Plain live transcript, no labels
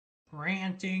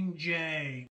Ranting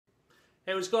Jay.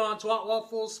 Hey, what's going on, Twat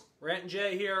Waffles? Ranting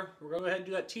Jay here. We're going to go ahead and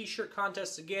do that t-shirt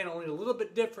contest again, only a little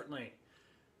bit differently.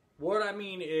 What I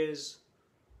mean is,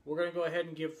 we're going to go ahead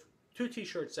and give two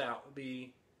t-shirts out. It'll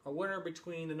be a winner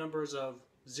between the numbers of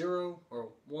 0 or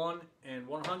 1 and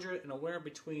 100, and a winner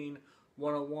between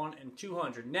 101 and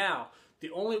 200. Now, the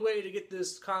only way to get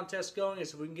this contest going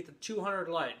is if we can get to 200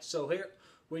 likes. So here,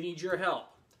 we need your help.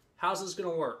 How's this going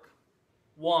to work?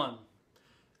 1.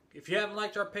 If you haven't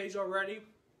liked our page already,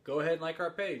 go ahead and like our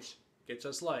page. Gets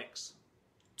us likes.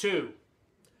 2.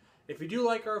 If you do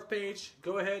like our page,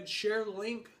 go ahead, share the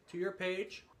link to your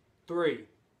page. 3.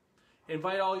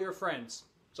 Invite all your friends.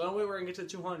 So the only way we're going to get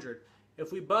to 200.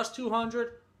 If we bust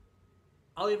 200,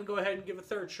 I'll even go ahead and give a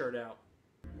third shirt out.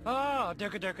 Ah,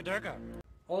 durka.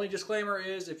 Only disclaimer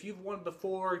is, if you've won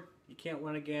before, you can't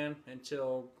win again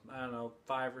until, I don't know,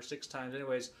 5 or 6 times.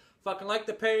 Anyways, fucking like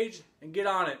the page and get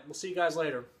on it. We'll see you guys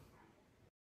later.